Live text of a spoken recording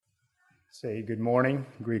Say good morning.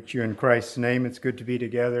 Greet you in Christ's name. It's good to be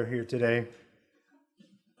together here today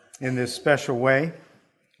in this special way.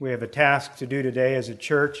 We have a task to do today as a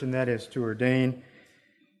church, and that is to ordain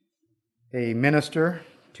a minister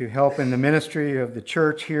to help in the ministry of the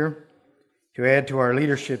church here, to add to our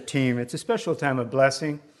leadership team. It's a special time of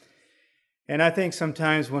blessing, and I think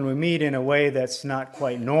sometimes when we meet in a way that's not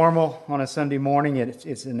quite normal on a Sunday morning,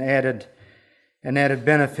 it's an added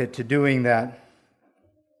benefit to doing that.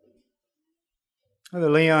 Brother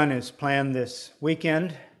Leon has planned this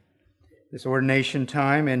weekend, this ordination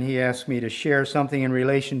time, and he asked me to share something in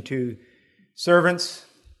relation to servants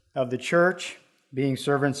of the church, being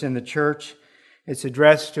servants in the church. It's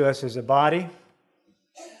addressed to us as a body.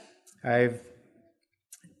 I've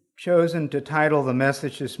chosen to title the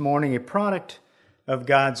message this morning, A Product of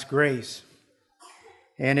God's Grace.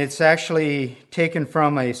 And it's actually taken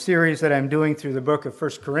from a series that I'm doing through the book of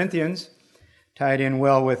 1 Corinthians, tied in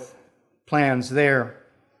well with plans there.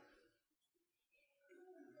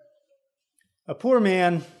 A poor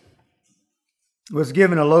man was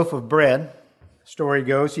given a loaf of bread. Story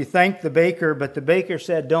goes, he thanked the baker, but the baker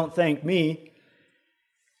said, "Don't thank me.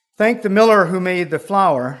 Thank the miller who made the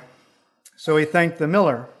flour." So he thanked the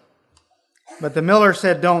miller. But the miller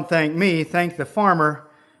said, "Don't thank me. Thank the farmer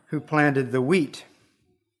who planted the wheat."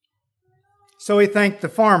 So he thanked the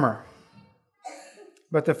farmer.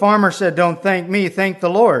 But the farmer said, "Don't thank me. Thank the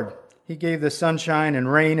Lord. He gave the sunshine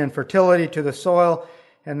and rain and fertility to the soil,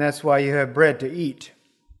 and that's why you have bread to eat."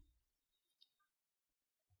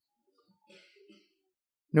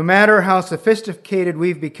 No matter how sophisticated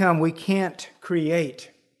we've become, we can't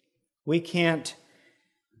create. We can't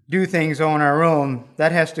do things on our own.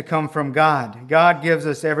 That has to come from God. God gives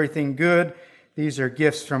us everything good. These are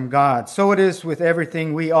gifts from God. So it is with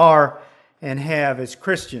everything we are and have as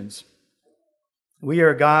Christians. We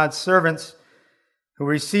are God's servants who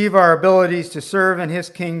receive our abilities to serve in His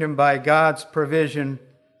kingdom by God's provision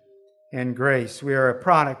and grace. We are a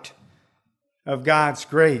product of God's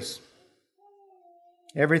grace.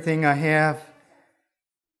 Everything I have,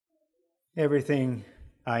 everything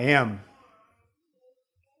I am.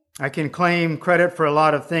 I can claim credit for a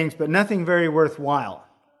lot of things, but nothing very worthwhile,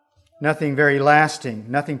 nothing very lasting,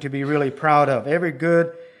 nothing to be really proud of. Every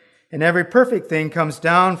good and every perfect thing comes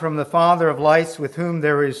down from the Father of lights, with whom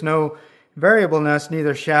there is no variableness,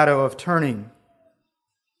 neither shadow of turning.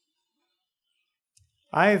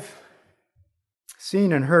 I've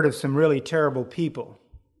seen and heard of some really terrible people.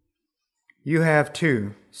 You have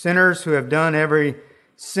too. Sinners who have done every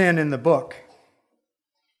sin in the book.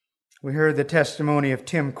 We heard the testimony of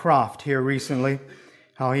Tim Croft here recently,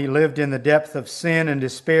 how he lived in the depth of sin and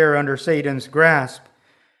despair under Satan's grasp.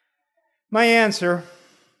 My answer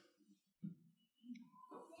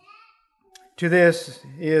to this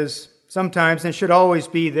is sometimes, and should always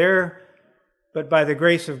be, there, but by the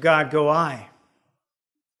grace of God go I.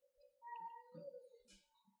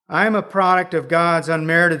 I am a product of God's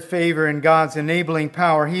unmerited favor and God's enabling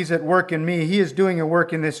power. He's at work in me. He is doing a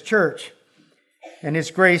work in this church. And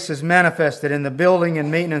His grace is manifested in the building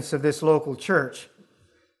and maintenance of this local church.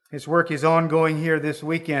 His work is ongoing here this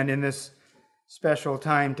weekend in this special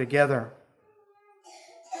time together.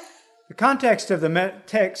 The context of the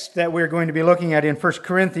text that we're going to be looking at in 1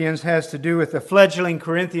 Corinthians has to do with the fledgling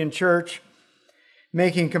Corinthian church,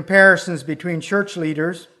 making comparisons between church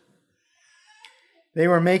leaders. They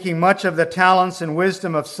were making much of the talents and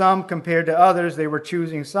wisdom of some compared to others. They were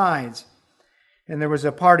choosing sides, and there was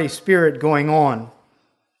a party spirit going on.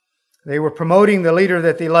 They were promoting the leader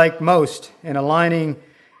that they liked most and aligning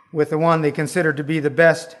with the one they considered to be the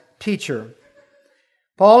best teacher.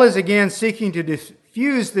 Paul is again seeking to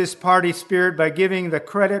diffuse this party spirit by giving the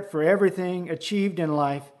credit for everything achieved in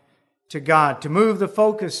life to God, to move the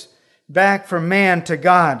focus back from man to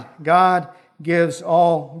God. God gives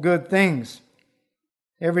all good things.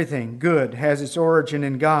 Everything good has its origin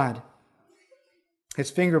in God.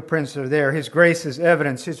 His fingerprints are there. His grace is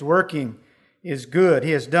evidence. His working is good.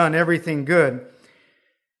 He has done everything good.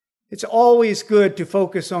 It's always good to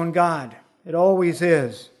focus on God. It always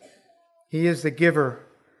is. He is the giver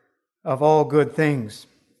of all good things.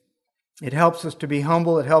 It helps us to be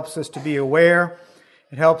humble. It helps us to be aware.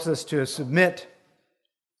 It helps us to submit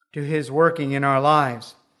to His working in our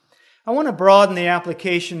lives. I want to broaden the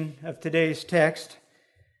application of today's text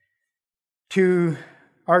to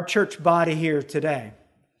our church body here today.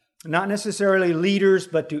 Not necessarily leaders,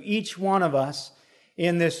 but to each one of us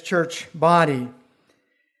in this church body.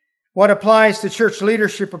 What applies to church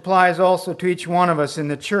leadership applies also to each one of us in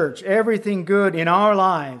the church. Everything good in our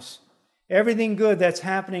lives, everything good that's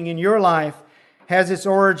happening in your life has its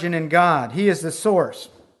origin in God. He is the source.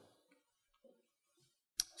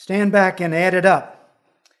 Stand back and add it up.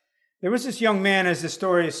 There was this young man, as the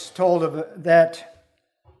story is told of, that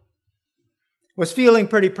was feeling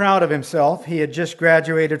pretty proud of himself. He had just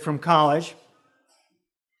graduated from college.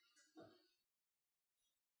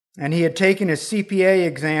 And he had taken his CPA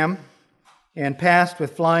exam and passed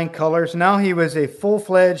with flying colors. Now he was a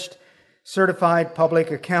full-fledged certified public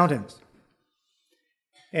accountant.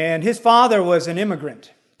 And his father was an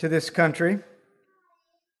immigrant to this country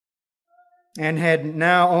and had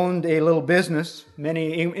now owned a little business.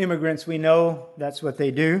 Many immigrants we know, that's what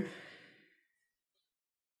they do.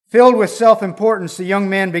 Filled with self-importance, the young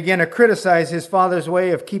man began to criticize his father's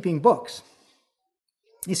way of keeping books.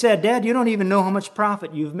 He said, "Dad, you don't even know how much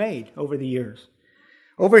profit you've made over the years.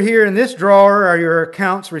 Over here in this drawer are your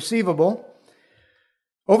accounts receivable.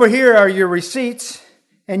 Over here are your receipts,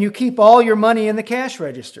 and you keep all your money in the cash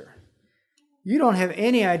register. You don't have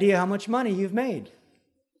any idea how much money you've made."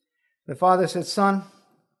 The father said, "Son,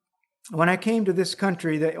 when I came to this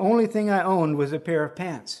country, the only thing I owned was a pair of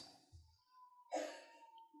pants.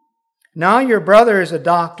 Now your brother is a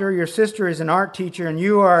doctor, your sister is an art teacher, and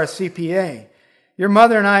you are a CPA. Your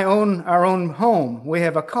mother and I own our own home. We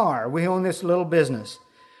have a car. We own this little business.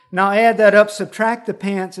 Now add that up, subtract the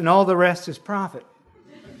pants, and all the rest is profit."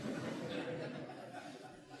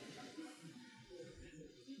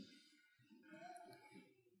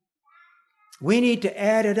 We need to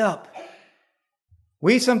add it up.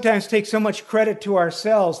 We sometimes take so much credit to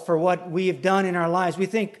ourselves for what we have done in our lives. We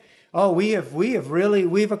think, oh,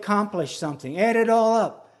 we've accomplished something. Add it all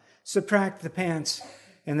up, subtract the pants,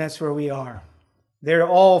 and that's where we are. They're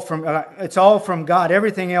all from. It's all from God.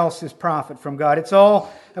 Everything else is profit from God. It's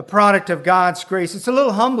all a product of God's grace. It's a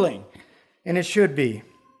little humbling, and it should be.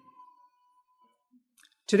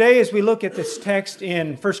 Today, as we look at this text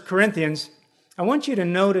in 1 Corinthians, I want you to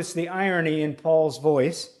notice the irony in Paul's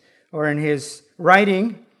voice, or in his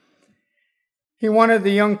writing. He wanted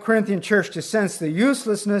the young Corinthian church to sense the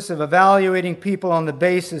uselessness of evaluating people on the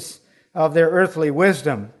basis of their earthly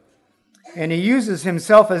wisdom. And he uses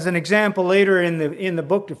himself as an example later in the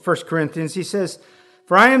book of 1 Corinthians. He says,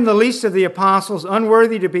 "For I am the least of the apostles,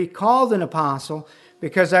 unworthy to be called an apostle,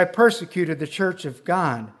 because I persecuted the church of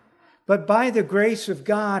God. But by the grace of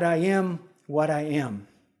God I am what I am.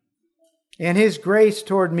 And his grace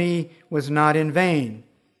toward me was not in vain.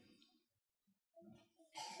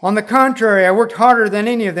 On the contrary, I worked harder than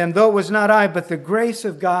any of them, though it was not I, but the grace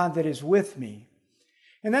of God that is with me."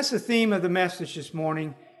 And that's the theme of the message this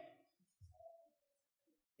morning.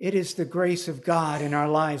 It is the grace of God in our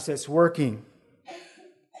lives that's working.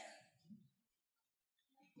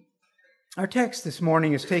 Our text this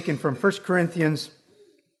morning is taken from 1 Corinthians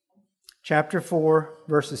chapter 4,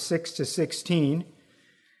 verses 6 to 16.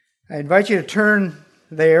 I invite you to turn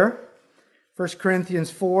there, 1 Corinthians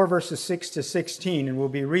 4, verses 6 to 16, and we'll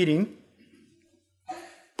be reading.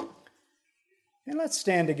 And let's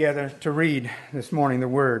stand together to read this morning the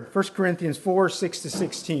Word. 1 Corinthians 4, 6 to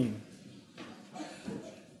 16.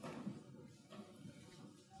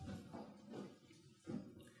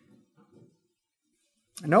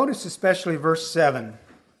 Notice especially verse 7.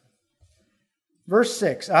 Verse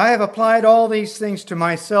 6, "I have applied all these things to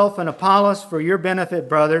myself and Apollos for your benefit,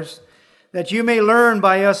 brothers, that you may learn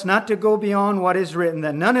by us not to go beyond what is written,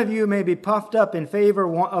 that none of you may be puffed up in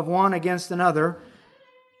favor of one against another.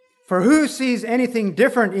 For who sees anything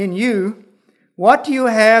different in you? What do you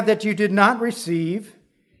have that you did not receive?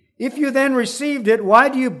 If you then received it, why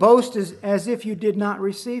do you boast as if you did not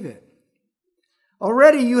receive it?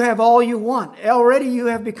 Already you have all you want. Already you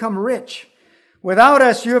have become rich. Without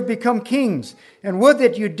us you have become kings, and would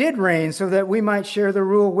that you did reign so that we might share the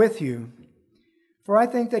rule with you. For I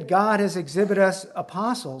think that God has exhibited us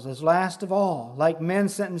apostles as last of all, like men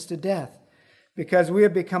sentenced to death, because we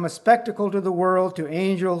have become a spectacle to the world, to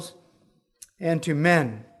angels, and to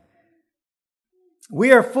men.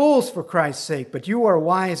 We are fools for Christ's sake, but you are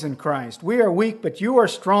wise in Christ. We are weak, but you are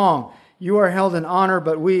strong. You are held in honor,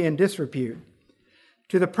 but we in disrepute.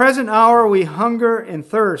 To the present hour we hunger and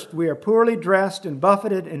thirst. We are poorly dressed and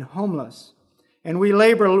buffeted and homeless. And we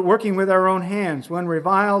labor working with our own hands. When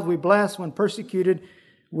reviled, we bless. When persecuted,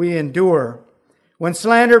 we endure. When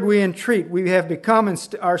slandered, we entreat. We have become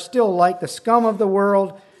and are still like the scum of the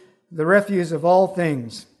world, the refuse of all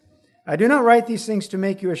things. I do not write these things to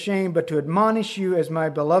make you ashamed, but to admonish you as my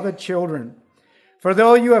beloved children. For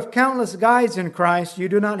though you have countless guides in Christ, you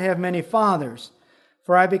do not have many fathers.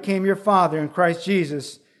 For I became your father in Christ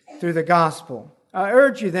Jesus through the gospel. I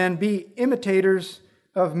urge you then, be imitators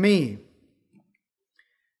of me.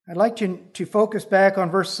 I'd like you to focus back on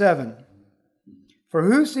verse 7. For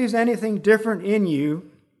who sees anything different in you?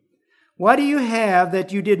 What do you have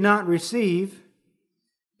that you did not receive?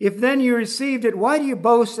 If then you received it, why do you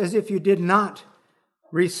boast as if you did not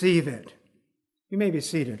receive it? You may be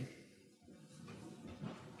seated.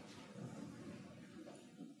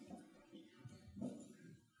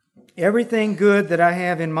 Everything good that I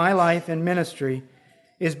have in my life and ministry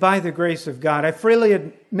is by the grace of God. I freely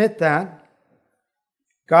admit that.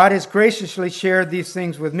 God has graciously shared these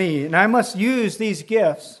things with me, and I must use these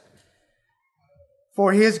gifts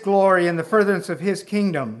for His glory and the furtherance of His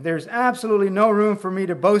kingdom. There's absolutely no room for me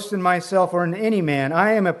to boast in myself or in any man.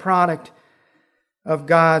 I am a product of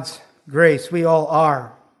God's grace. We all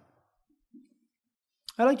are.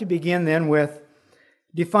 I'd like to begin then with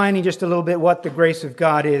defining just a little bit what the grace of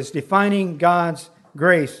God is. Defining God's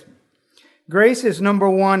grace. Grace is, number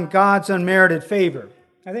one, God's unmerited favor.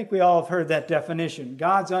 I think we all have heard that definition.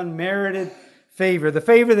 God's unmerited favor. The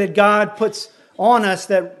favor that God puts on us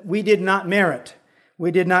that we did not merit. We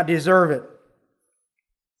did not deserve it.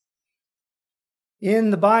 In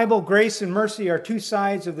the Bible, grace and mercy are two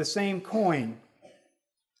sides of the same coin,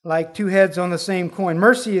 like two heads on the same coin.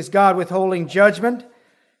 Mercy is God withholding judgment,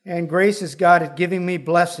 and grace is God giving me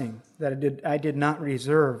blessing that I did not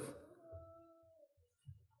deserve.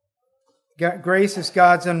 Grace is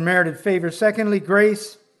God's unmerited favor. Secondly,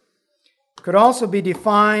 grace could also be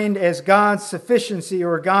defined as God's sufficiency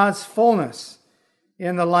or God's fullness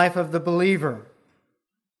in the life of the believer.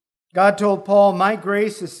 God told Paul, "My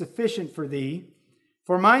grace is sufficient for thee,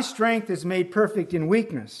 for my strength is made perfect in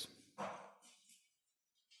weakness."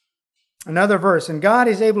 Another verse, "And God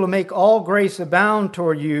is able to make all grace abound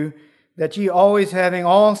toward you, that ye always having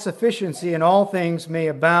all sufficiency in all things may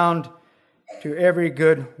abound to every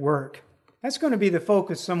good work." That's going to be the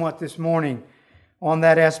focus somewhat this morning on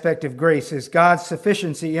that aspect of grace, is God's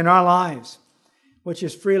sufficiency in our lives, which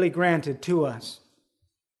is freely granted to us.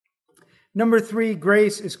 Number three,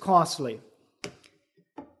 grace is costly.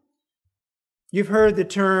 You've heard the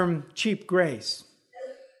term cheap grace.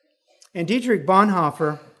 And Dietrich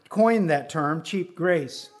Bonhoeffer coined that term, cheap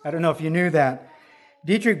grace. I don't know if you knew that.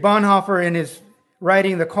 Dietrich Bonhoeffer, in his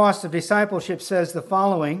writing The Cost of Discipleship, says the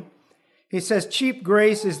following. He says, "Cheap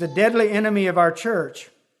grace is the deadly enemy of our church.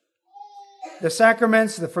 The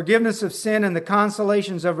sacraments, the forgiveness of sin, and the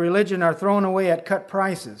consolations of religion are thrown away at cut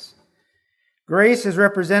prices. Grace is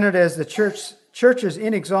represented as the church's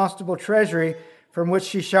inexhaustible treasury from which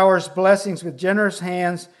she showers blessings with generous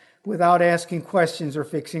hands without asking questions or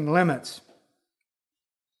fixing limits."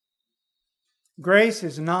 Grace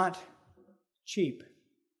is not cheap.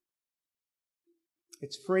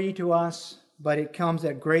 It's free to us, but it comes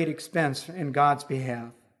at great expense in God's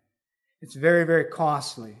behalf. It's very, very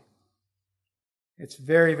costly. It's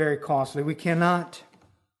very, very costly. We cannot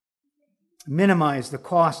minimize the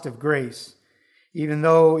cost of grace, even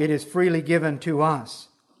though it is freely given to us.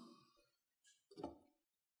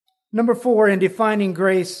 Number four, in defining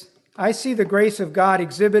grace, I see the grace of God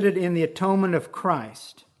exhibited in the atonement of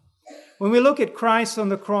Christ. When we look at Christ on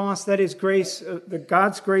the cross, that is grace,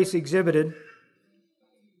 God's grace exhibited.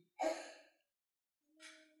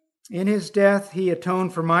 In His death, He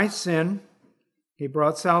atoned for my sin. He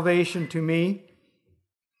brought salvation to me.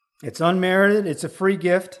 It's unmerited. It's a free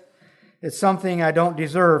gift. It's something I don't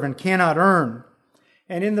deserve and cannot earn.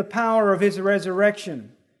 And in the power of His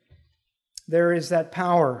resurrection, there is that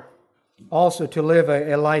power also to live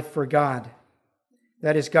a life for God.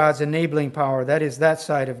 That is God's enabling power. That is that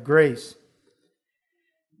side of grace.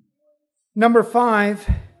 Number five,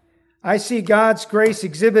 I see God's grace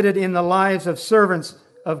exhibited in the lives of servants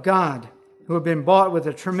of God who have been bought with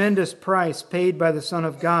a tremendous price paid by the Son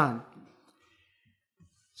of God.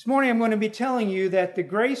 This morning I'm going to be telling you that the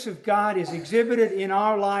grace of God is exhibited in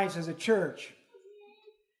our lives as a church.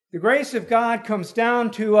 The grace of God comes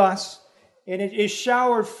down to us, and it is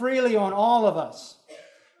showered freely on all of us.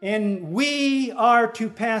 And we are to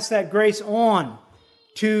pass that grace on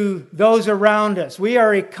to those around us. We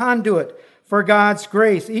are a conduit for God's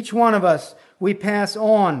grace. Each one of us, we pass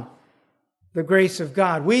on the grace of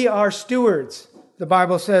God. We are stewards, the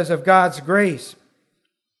Bible says, of God's grace.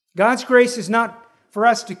 God's grace is not for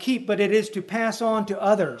us to keep, but it is to pass on to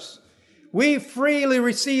others. We freely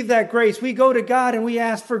receive that grace. We go to God and we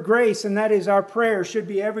ask for grace, and that is our prayer, should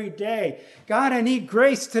be every day. God, I need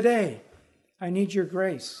grace today. I need your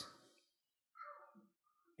grace.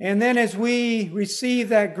 And then as we receive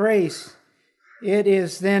that grace, it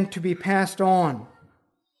is then to be passed on.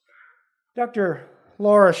 Dr.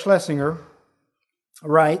 Laura Schlesinger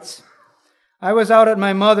writes, "I was out at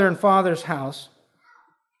my mother and father's house,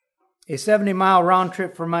 a 70-mile round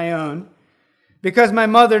trip from my own, because my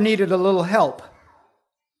mother needed a little help.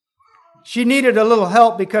 She needed a little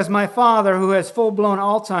help because my father, who has full-blown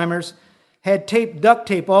Alzheimer's, had duct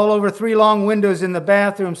tape all over 3 long windows in the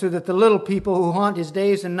bathroom so that the little people who haunt his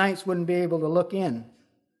days and nights wouldn't be able to look in.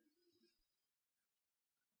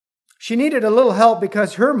 She needed a little help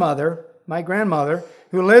because her mother, my grandmother,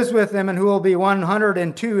 who lives with them and who will be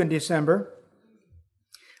 102 in December,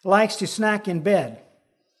 likes to snack in bed.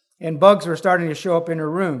 And bugs were starting to show up in her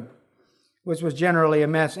room, which was generally a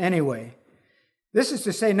mess anyway. This is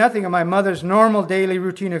to say nothing of my mother's normal daily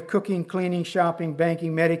routine of cooking, cleaning, shopping,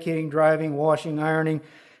 banking, medicating, driving, washing, ironing,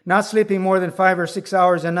 not sleeping more than 5 or 6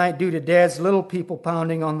 hours a night due to Dad's little people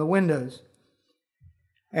pounding on the windows,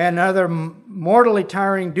 and other mortally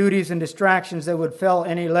tiring duties and distractions that would fell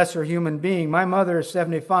any lesser human being. My mother is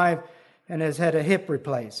 75 and has had a hip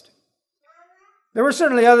replaced. There were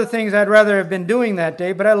certainly other things I'd rather have been doing that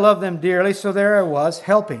day, but I love them dearly, so there I was,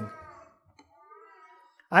 helping.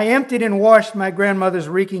 I emptied and washed my grandmother's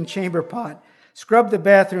reeking chamber pot, scrubbed the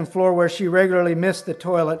bathroom floor where she regularly missed the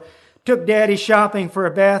toilet, took Daddy shopping for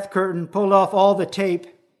a bath curtain, pulled off all the tape,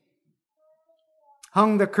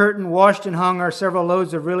 hung the curtain, washed and hung our several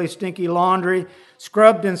loads of really stinky laundry,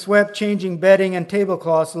 scrubbed and swept, changing bedding and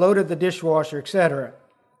tablecloths, loaded the dishwasher, etc.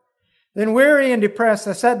 Then, weary and depressed,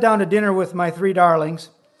 I sat down to dinner with my 3 darlings,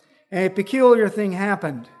 and a peculiar thing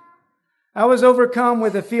happened. I was overcome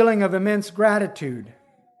with a feeling of immense gratitude.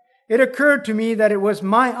 It occurred to me that it was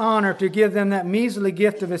my honor to give them that measly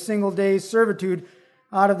gift of a single day's servitude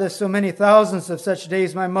out of the so many thousands of such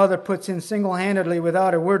days my mother puts in single-handedly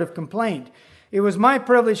without a word of complaint. It was my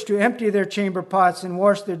privilege to empty their chamber pots and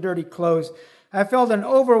wash their dirty clothes. I felt an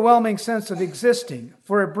overwhelming sense of existing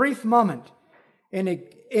for a brief moment in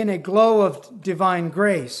a glow of divine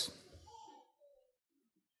grace.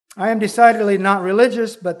 I am decidedly not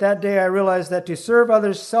religious, but that day I realized that to serve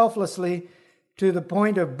others selflessly to the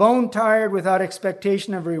point of bone-tired without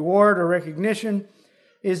expectation of reward or recognition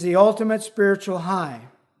is the ultimate spiritual high.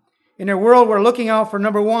 In a world where looking out for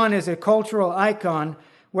number one is a cultural icon,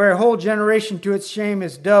 where a whole generation to its shame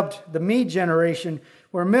is dubbed the me generation,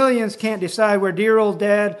 where millions can't decide whether dear old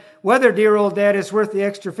dad is worth the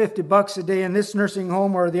extra $50 a day in this nursing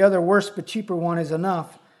home or the other worse but cheaper one is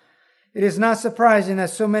enough. It is not surprising that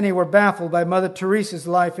so many were baffled by Mother Teresa's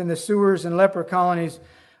life in the sewers and leper colonies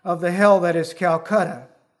of the hell that is Calcutta.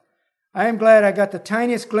 I am glad I got the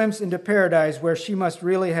tiniest glimpse into paradise where she must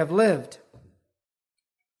really have lived.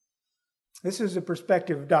 This is the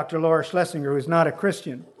perspective of Dr. Laura Schlesinger, who is not a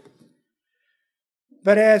Christian.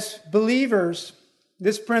 But as believers,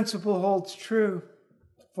 this principle holds true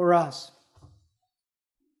for us.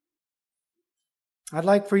 I'd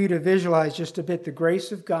like for you to visualize just a bit the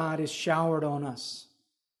grace of God is showered on us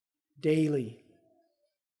daily.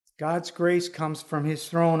 God's grace comes from His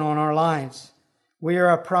throne on our lives. We are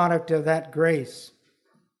a product of that grace.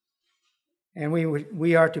 And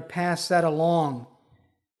we are to pass that along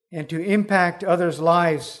and to impact others'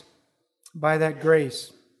 lives by that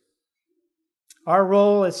grace. Our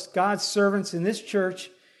role as God's servants in this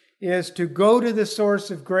church is to go to the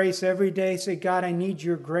source of grace every day, say, God, I need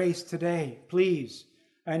your grace today. Please,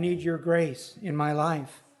 I need your grace in my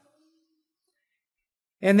life.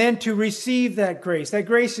 And then to receive that grace. That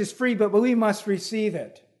grace is free, but we must receive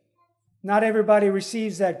it. Not everybody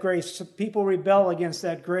receives that grace. People rebel against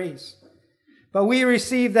that grace. But we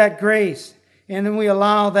receive that grace, and then we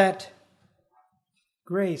allow that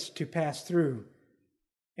grace to pass through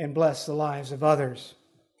and bless the lives of others.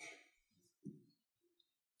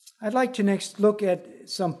 I'd like to next look at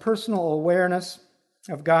some personal awareness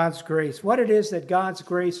of God's grace. What it is that God's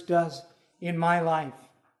grace does in my life.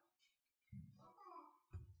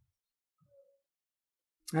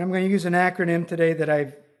 I'm going to use an acronym today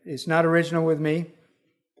that it's not original with me.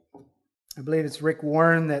 I believe it's Rick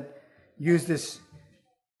Warren that used this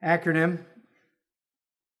acronym.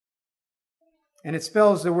 And it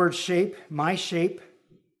spells the word shape, my shape.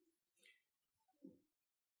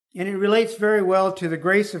 And it relates very well to the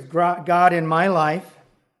grace of God in my life,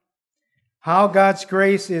 how God's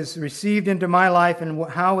grace is received into my life and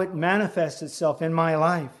how it manifests itself in my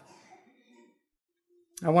life.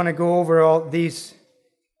 I want to go over all these,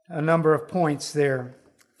 a number of points there.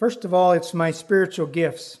 First of all, it's my spiritual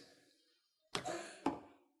gifts.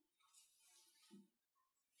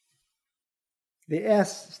 The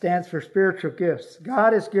S stands for spiritual gifts.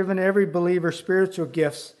 God has given every believer spiritual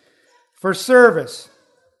gifts for service,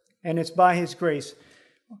 and it's by His grace.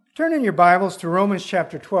 Turn in your Bibles to Romans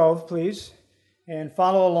chapter 12, please, and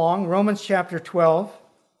follow along. Romans chapter 12.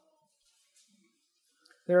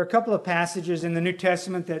 There are a couple of passages in the New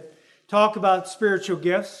Testament that talk about spiritual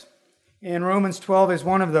gifts, and Romans 12 is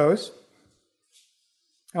one of those.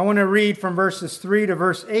 I want to read from verses 3 to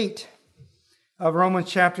verse 8 of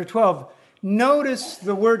Romans chapter 12. notice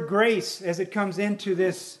the word grace as it comes into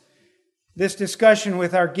this discussion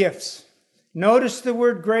with our gifts. Notice the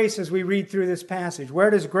word grace as we read through this passage. Where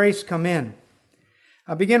does grace come in?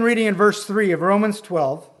 I'll begin reading in verse 3 of Romans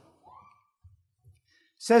 12. It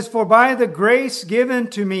says, "For by the grace given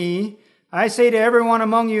to me, I say to everyone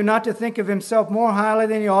among you not to think of himself more highly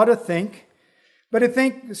than he ought to think, but to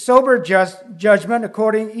think sober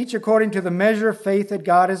judgment, each according to the measure of faith that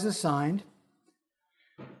God has assigned.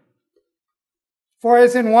 For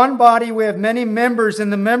as in one body we have many members,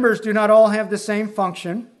 and the members do not all have the same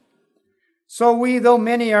function, so we, though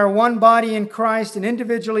many, are one body in Christ and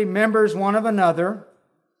individually members one of another,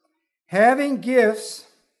 having gifts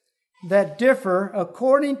that differ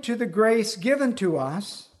according to the grace given to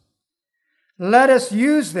us, let us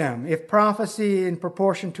use them, if prophecy in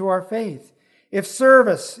proportion to our faith, if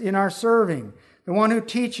service in our serving, the one who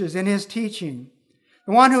teaches in his teaching,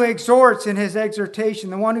 the one who exhorts in his exhortation,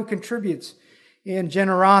 the one who contributes in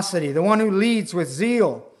generosity, the one who leads with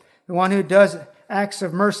zeal, the one who does acts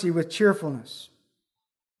of mercy with cheerfulness."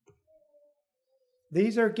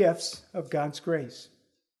 These are gifts of God's grace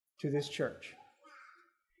to this church.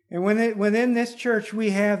 And within this church we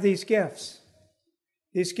have these gifts.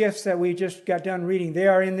 These gifts that we just got done reading, they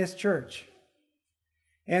are in this church.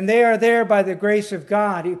 And they are there by the grace of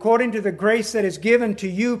God. According to the grace that is given to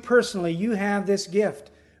you personally, you have this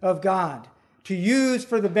gift of God to use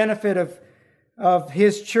for the benefit of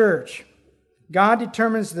His church. God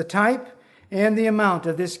determines the type and the amount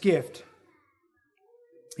of this gift.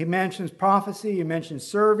 He mentions prophecy, He mentions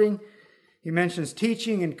serving, He mentions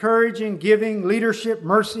teaching, encouraging, giving, leadership,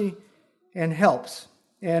 mercy, and helps,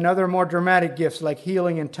 and other more dramatic gifts like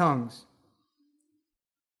healing and tongues.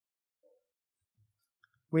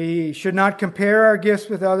 We should not compare our gifts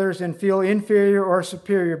with others and feel inferior or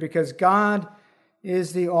superior, because God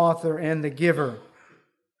is the author and the giver.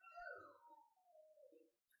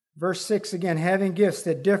 Verse 6 again, having gifts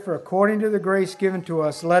that differ according to the grace given to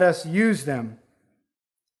us, let us use them.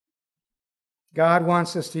 God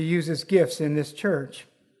wants us to use His gifts in this church.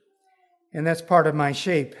 And that's part of my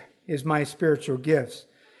shape, is my spiritual gifts.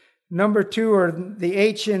 Number 2, or the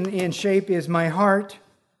H in shape, is my heart.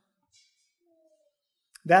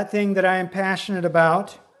 That thing that I am passionate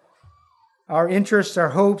about, our interests, our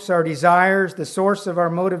hopes, our desires, the source of our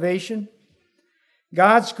motivation.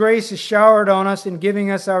 God's grace is showered on us in giving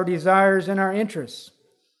us our desires and our interests.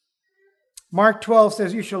 Mark 12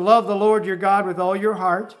 says, "You shall love the Lord your God with all your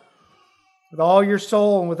heart, with all your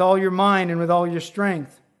soul, and with all your mind, and with all your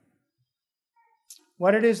strength."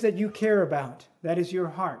 What it is that you care about, that is your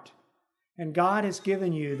heart. And God has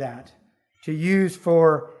given you that to use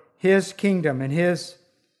for His kingdom and His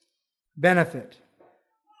benefit.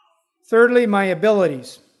 Thirdly, my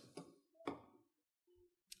abilities.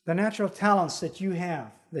 The natural talents that you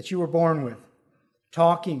have, that you were born with.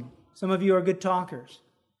 Talking. Some of you are good talkers.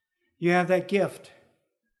 You have that gift,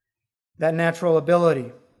 that natural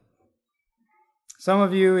ability. Some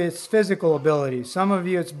of you, it's physical ability. Some of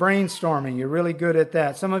you, it's brainstorming. You're really good at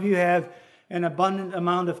that. Some of you have an abundant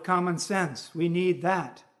amount of common sense. We need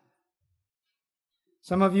that.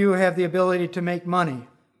 Some of you have the ability to make money.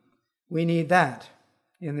 We need that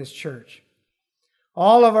in this church.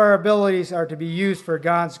 All of our abilities are to be used for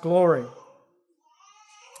God's glory.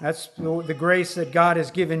 That's the grace that God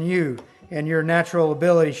has given you, and your natural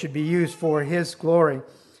ability should be used for His glory.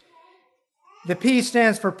 The P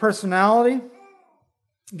stands for personality.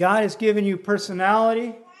 God has given you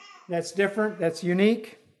personality that's different, that's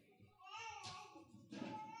unique.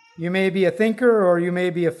 You may be a thinker, or you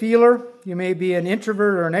may be a feeler. You may be an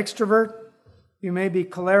introvert or an extrovert. You may be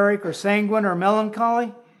choleric or sanguine or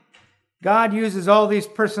melancholy. God uses all these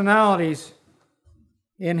personalities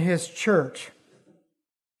in His church.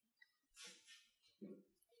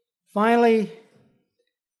 Finally,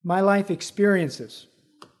 my life experiences.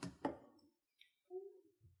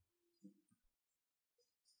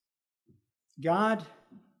 God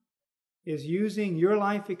is using your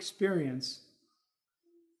life experience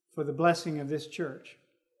for the blessing of this church.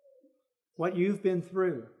 What you've been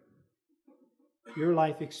through, your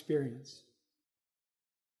life experience.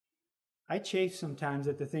 I chafe sometimes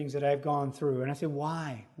at the things that I've gone through, and I say,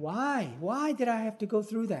 why? Why did I have to go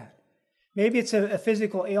through that? Maybe it's a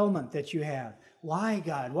physical ailment that you have. Why,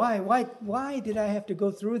 God? Why did I have to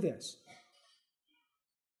go through this?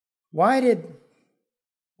 Why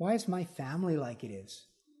is my family like it is?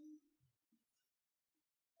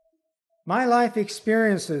 My life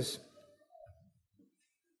experiences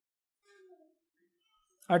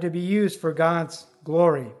are to be used for God's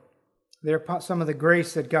glory. They're some of the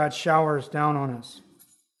grace that God showers down on us.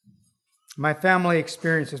 My family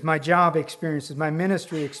experiences, my job experiences, my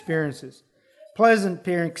ministry experiences, pleasant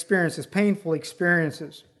experiences, painful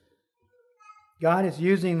experiences. God is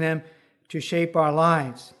using them to shape our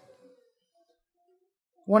lives.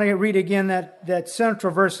 I want to read again that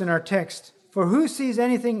central verse in our text. For who sees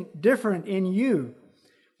anything different in you?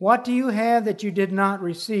 What do you have that you did not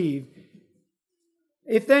receive?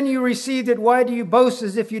 If then you received it, why do you boast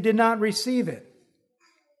as if you did not receive it?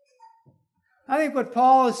 I think what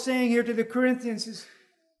Paul is saying here to the Corinthians is,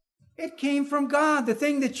 it came from God. The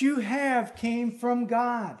thing that you have came from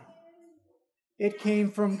God. It came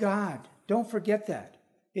from God. Don't forget that.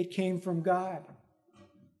 It came from God.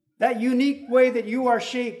 That unique way that you are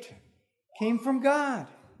shaped came from God.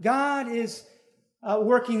 God is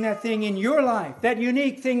working that thing in your life. That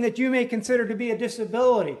unique thing that you may consider to be a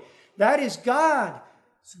disability. That is God's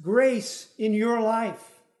grace in your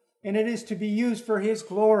life. And it is to be used for His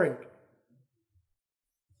glory.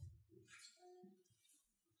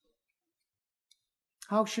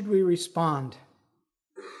 How should we respond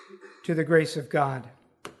to the grace of God?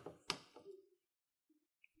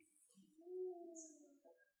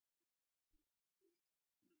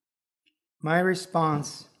 My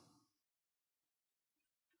response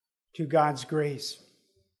to God's grace.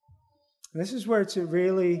 This is where it's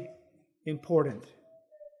really important.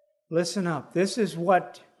 Listen up. This is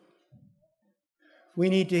what we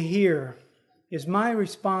need to hear, is my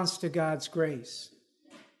response to God's grace.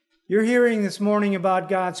 You're hearing this morning about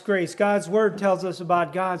God's grace. God's Word tells us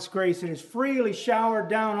about God's grace. It is freely showered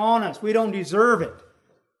down on us. We don't deserve it.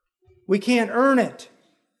 We can't earn it.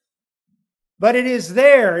 But it is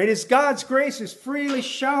there. It is God's grace is freely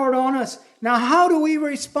showered on us. Now, how do we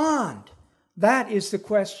respond? That is the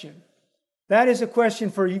question. That is a question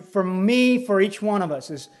for you, for me, for each one of us,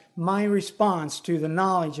 is my response to the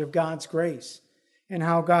knowledge of God's grace and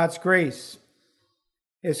how God's grace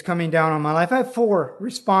is coming down on my life. I have 4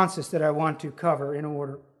 responses that I want to cover in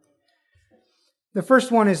order. The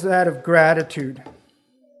first one is that of gratitude.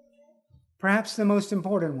 Perhaps the most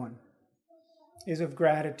important one is of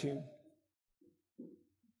gratitude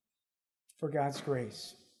for God's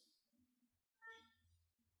grace.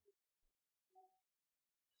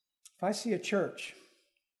 If I see a church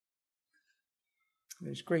that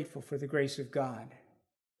is grateful for the grace of God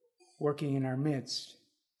working in our midst,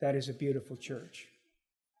 that is a beautiful church.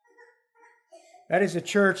 That is a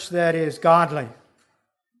church that is godly.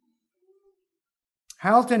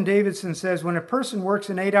 Halton Davidson says, when a person works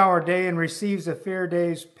an 8-hour day and receives a fair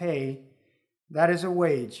day's pay, that is a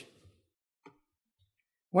wage.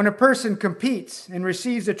 When a person competes and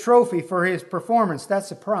receives a trophy for his performance,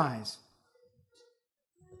 that's a prize.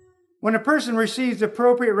 When a person receives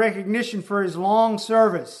appropriate recognition for his long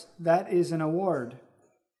service, that is an award.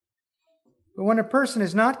 But when a person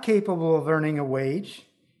is not capable of earning a wage,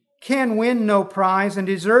 can win no prize, and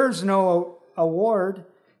deserves no award,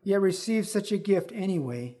 yet receives such a gift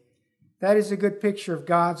anyway, that is a good picture of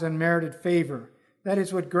God's unmerited favor. That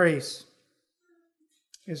is what grace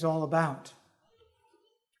is all about.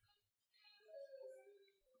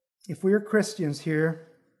 If we are Christians here,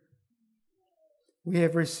 we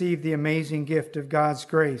have received the amazing gift of God's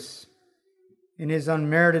grace in His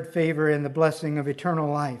unmerited favor and the blessing of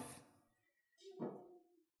eternal life.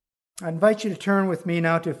 I invite you to turn with me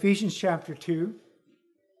now to Ephesians chapter 2.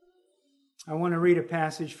 I want to read a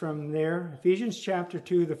passage from there. Ephesians chapter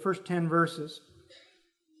 2, the first 10 verses.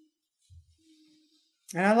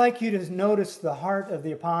 And I'd like you to notice the heart of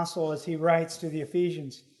the apostle as he writes to the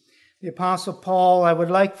Ephesians. The apostle Paul, I would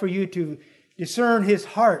like for you to discern his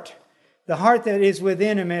heart, the heart that is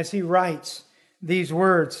within him as he writes these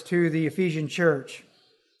words to the Ephesian church.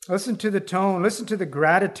 Listen to the tone, listen to the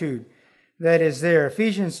gratitude that is there.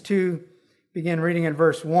 Ephesians 2, begin reading in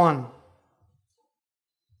verse 1.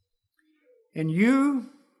 And you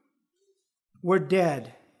were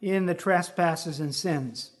dead in the trespasses and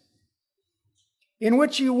sins, in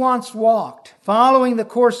which you once walked, following the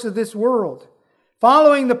course of this world,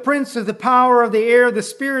 following the prince of the power of the air, the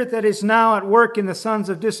spirit that is now at work in the sons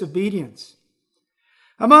of disobedience,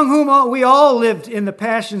 among whom we all lived in the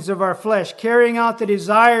passions of our flesh, carrying out the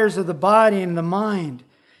desires of the body and the mind,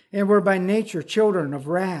 and were by nature children of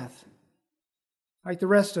wrath, like the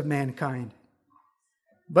rest of mankind.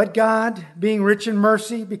 But God, being rich in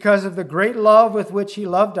mercy, because of the great love with which He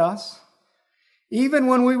loved us, even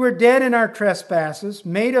when we were dead in our trespasses,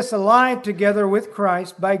 made us alive together with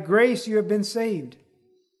Christ. By grace you have been saved,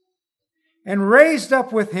 and raised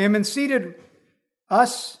up with Him, and seated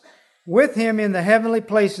us with Him in the heavenly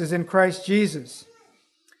places in Christ Jesus,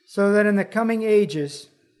 so that in the coming ages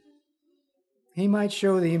He might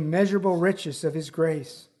show the immeasurable riches of His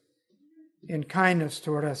grace and kindness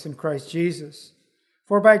toward us in Christ Jesus.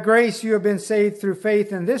 For by grace you have been saved through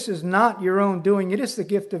faith, and this is not your own doing. It is the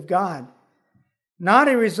gift of God, not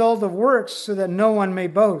a result of works, so that no one may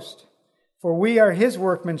boast. For we are His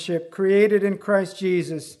workmanship, created in Christ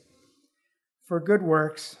Jesus for good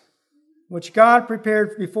works, which God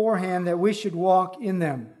prepared beforehand that we should walk in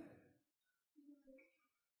them.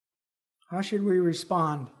 How should we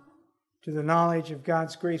respond to the knowledge of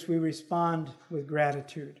God's grace? We respond with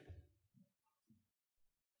gratitude.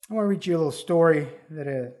 I want to read you a little story that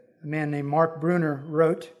a man named Mark Bruner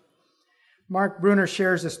wrote. Mark Bruner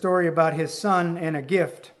shares a story about his son and a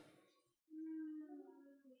gift.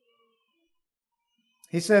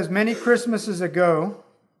 He says, many Christmases ago,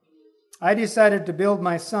 I decided to build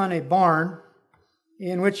my son a barn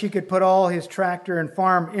in which he could put all his tractor and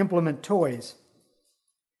farm implement toys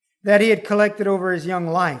that he had collected over his young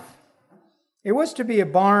life. It was to be a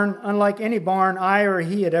barn unlike any barn I or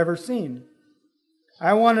he had ever seen.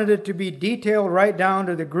 I wanted it to be detailed right down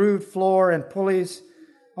to the grooved floor and pulleys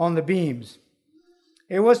on the beams.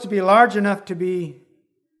 It was to be large enough to be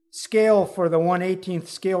scale for the 1/18th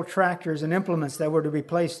scale tractors and implements that were to be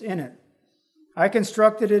placed in it. I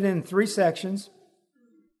constructed it in 3 sections,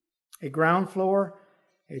 a ground floor,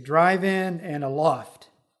 a drive-in, and a loft.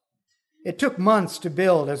 It took months to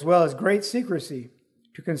build, as well as great secrecy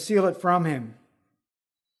to conceal it from him.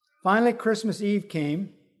 Finally, Christmas Eve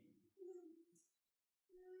came,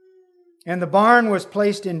 and the barn was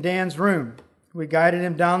placed in Dan's room. We guided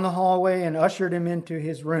him down the hallway and ushered him into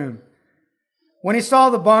his room. When he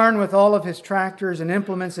saw the barn with all of his tractors and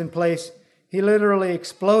implements in place, he literally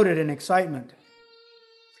exploded in excitement.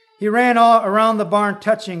 He ran all around the barn,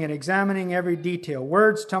 touching and examining every detail.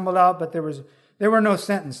 Words tumbled out, but there were no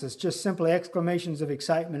sentences, just simply exclamations of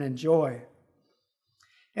excitement and joy.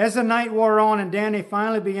 As the night wore on and Danny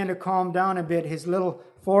finally began to calm down a bit, his little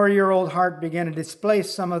 4-year-old heart began to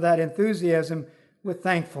displace some of that enthusiasm with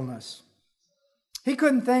thankfulness. He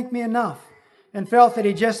couldn't thank me enough and felt that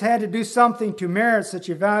he just had to do something to merit such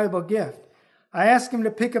a valuable gift. I asked him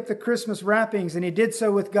to pick up the Christmas wrappings, and he did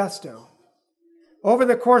so with gusto. Over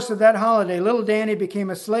the course of that holiday, little Danny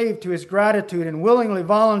became a slave to his gratitude and willingly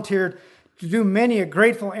volunteered to do many a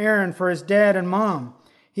grateful errand for his dad and mom.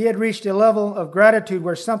 He had reached a level of gratitude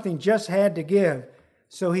where something just had to give,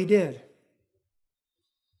 so he did.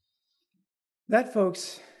 That,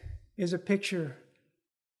 folks, is a picture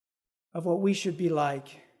of what we should be like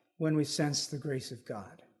when we sense the grace of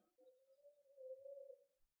God.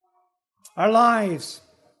 Our lives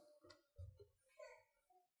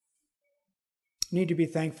need to be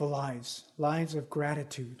thankful lives, lives of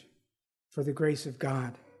gratitude for the grace of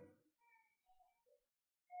God.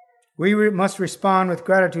 We must respond with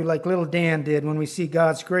gratitude like little Dan did when we see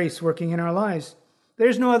God's grace working in our lives. There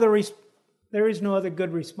is no other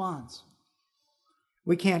good response.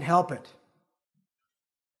 We can't help it.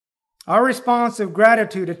 Our response of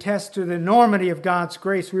gratitude attests to the enormity of God's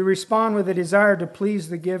grace. We respond with a desire to please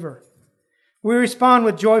the giver. We respond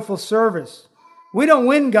with joyful service. We don't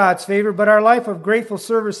win God's favor, but our life of grateful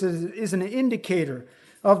service is an indicator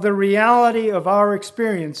of the reality of our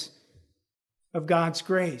experience of God's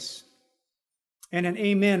grace. And an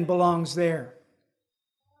amen belongs there.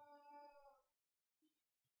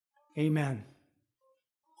 Amen.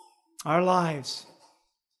 Our lives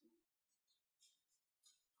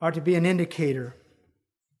are to be an indicator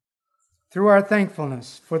through our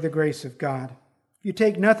thankfulness for the grace of God. If you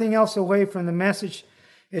take nothing else away from the message,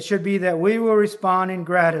 it should be that we will respond in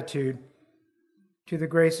gratitude to the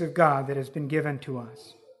grace of God that has been given to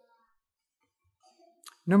us.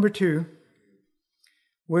 Number 2,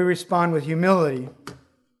 we respond with humility.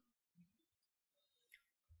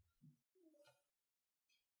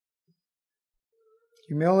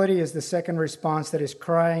 Humility is the second response that is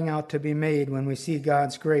crying out to be made when we see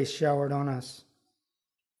God's grace showered on us.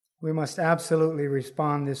 We must absolutely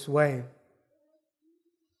respond this way.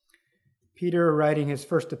 Peter, writing his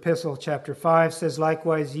first epistle, chapter 5, says,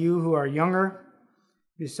 likewise, you who are younger,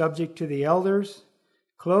 be subject to the elders.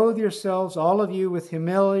 Clothe yourselves, all of you, with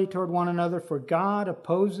humility toward one another, for God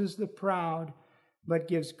opposes the proud, but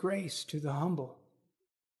gives grace to the humble.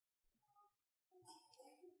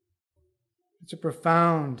 It's a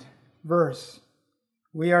profound verse.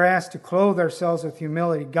 We are asked to clothe ourselves with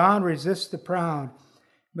humility. God resists the proud,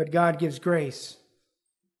 but God gives grace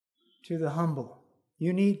to the humble.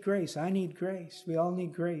 You need grace. I need grace. We all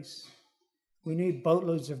need grace. We need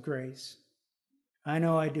boatloads of grace. I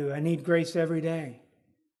know I do. I need grace every day.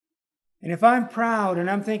 And if I'm proud and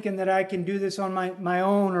I'm thinking that I can do this on my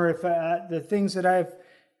own, or if the things that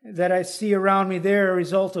I see around me there are a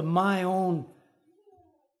result of my own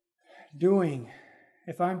doing,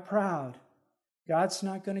 if I'm proud, God's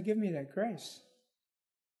not going to give me that grace.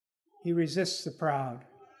 He resists the proud,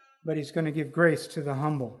 but He's going to give grace to the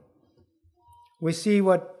humble. We see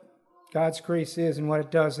what God's grace is and what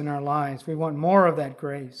it does in our lives. We want more of that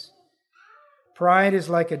grace. Pride is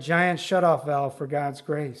like a giant shutoff valve for God's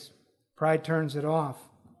grace. Pride turns it off.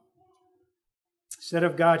 Instead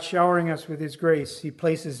of God showering us with His grace, He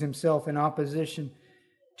places Himself in opposition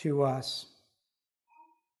to us.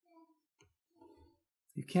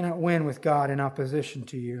 You cannot win with God in opposition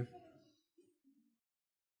to you.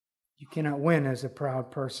 You cannot win as a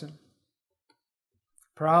proud person.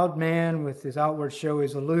 A proud man with his outward show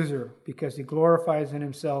is a loser because he glorifies in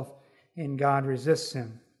himself and God resists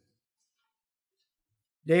him.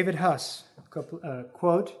 David Huss,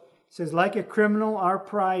 quote, says, like a criminal, our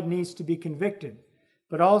pride needs to be convicted.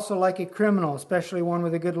 But also like a criminal, especially one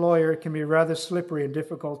with a good lawyer, it can be rather slippery and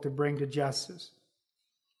difficult to bring to justice.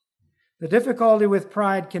 The difficulty with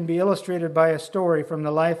pride can be illustrated by a story from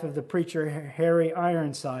the life of the preacher Harry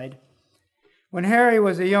Ironside. When Harry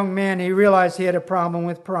was a young man, he realized he had a problem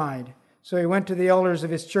with pride. So he went to the elders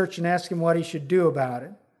of his church and asked them what he should do about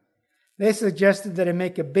it. They suggested that he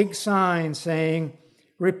make a big sign saying,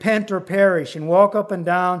 "Repent or perish," and walk up and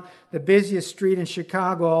down the busiest street in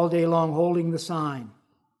Chicago all day long holding the sign.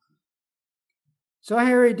 So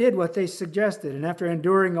Harry did what they suggested, and after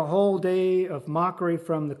enduring a whole day of mockery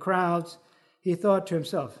from the crowds, he thought to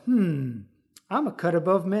himself, I'm a cut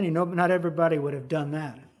above many. No, not everybody would have done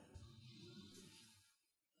that.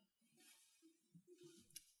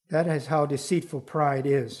 That is how deceitful pride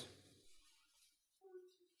is.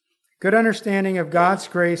 Good understanding of God's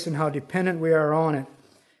grace and how dependent we are on it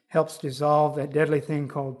helps dissolve that deadly thing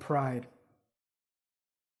called pride.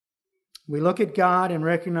 We look at God and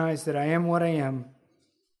recognize that I am what I am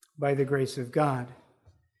by the grace of God.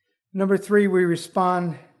 Number 3, we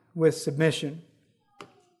respond with submission.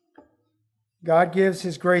 God gives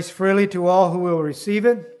His grace freely to all who will receive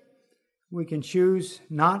it. We can choose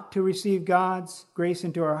not to receive God's grace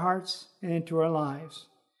into our hearts and into our lives.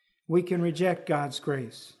 We can reject God's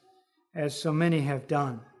grace, as so many have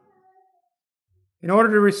done. In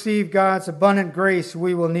order to receive God's abundant grace,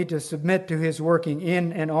 we will need to submit to His working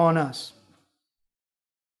in and on us.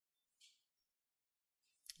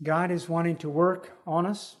 God is wanting to work on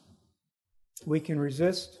us. We can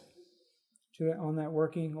resist on that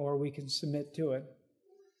working, or we can submit to it.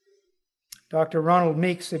 Dr. Ronald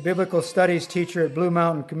Meeks, a biblical studies teacher at Blue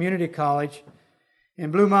Mountain Community College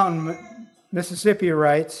in Blue Mountain, Mississippi,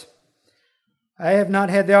 writes, I have not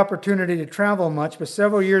had the opportunity to travel much, but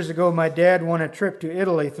several years ago my dad won a trip to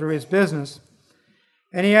Italy through his business,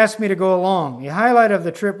 and he asked me to go along. The highlight of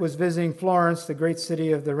the trip was visiting Florence, the great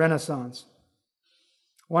city of the Renaissance.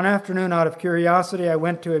 One afternoon, out of curiosity, I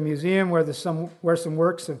went to a museum where some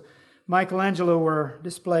works of Michelangelo were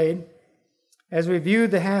displayed. As we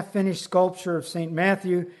viewed the half-finished sculpture of St.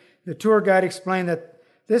 Matthew, the tour guide explained that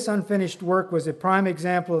this unfinished work was a prime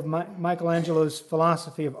example of Michelangelo's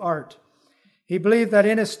philosophy of art. He believed that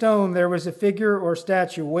in a stone there was a figure or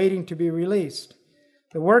statue waiting to be released.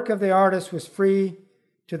 The work of the artist was to free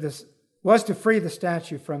the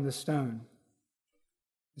statue from the stone.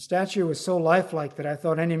 The statue was so lifelike that I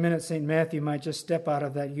thought any minute St. Matthew might just step out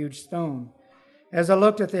of that huge stone. As I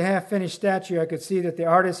looked at the half-finished statue, I could see that the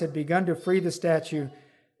artist had begun to free the statue,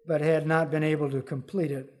 but had not been able to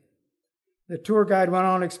complete it. The tour guide went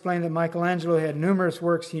on to explain that Michelangelo had numerous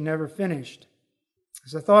works he never finished.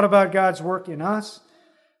 As I thought about God's work in us,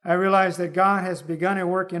 I realized that God has begun a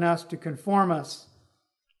work in us to conform us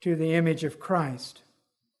to the image of Christ.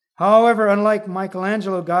 However, unlike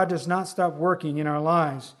Michelangelo, God does not stop working in our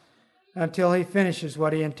lives until He finishes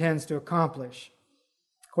what He intends to accomplish.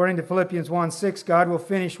 According to Philippians 1:6, God will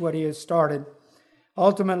finish what He has started.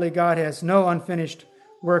 Ultimately, God has no unfinished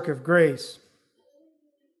work of grace.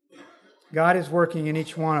 God is working in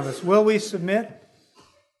each one of us. Will we submit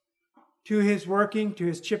to His working, to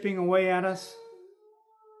His chipping away at us,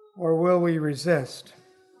 or will we resist?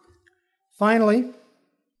 Finally,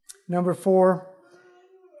 number 4,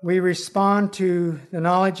 we respond to the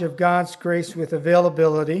knowledge of God's grace with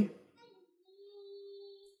availability.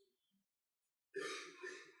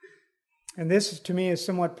 And this, to me, is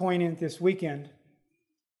somewhat poignant this weekend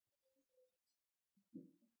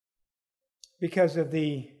because of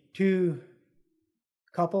the two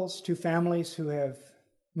families who have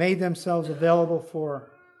made themselves available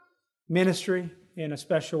for ministry in a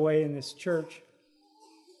special way in this church.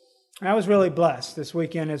 I was really blessed this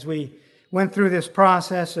weekend as we went through this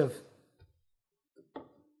process of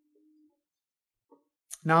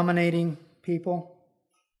nominating people.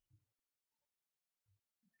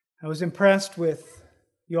 I was impressed with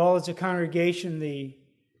you all as a congregation, the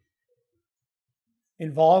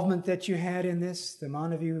involvement that you had in this, the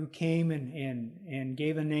amount of you who came and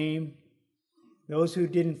gave a name. Those who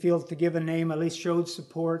didn't feel to give a name at least showed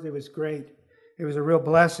support. It was great. It was a real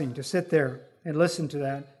blessing to sit there and listen to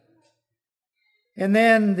that. And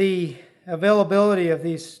then the availability of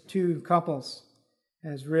these two couples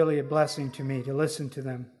is really a blessing to me to listen to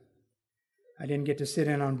them. I didn't get to sit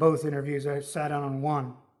in on both interviews. I sat on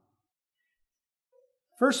one.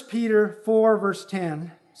 1 Peter 4, verse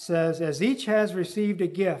 10 says, "As each has received a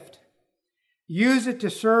gift, use it to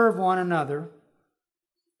serve one another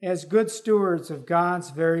as good stewards of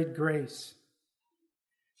God's varied grace.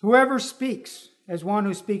 Whoever speaks, as one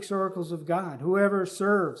who speaks oracles of God. Whoever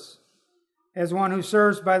serves, as one who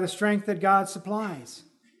serves by the strength that God supplies.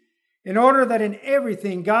 In order that in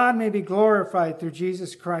everything God may be glorified through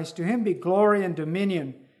Jesus Christ. To him be glory and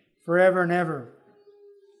dominion forever and ever.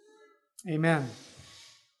 Amen."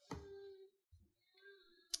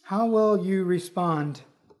 How will you respond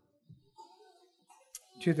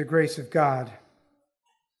to the grace of God?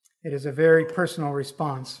 It is a very personal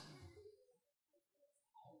response.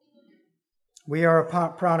 We are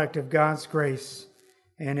a product of God's grace,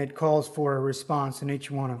 and it calls for a response in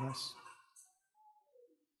each one of us.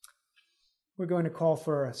 We're going to call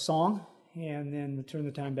for a song, and then we'll turn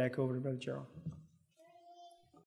the time back over to Brother Gerald.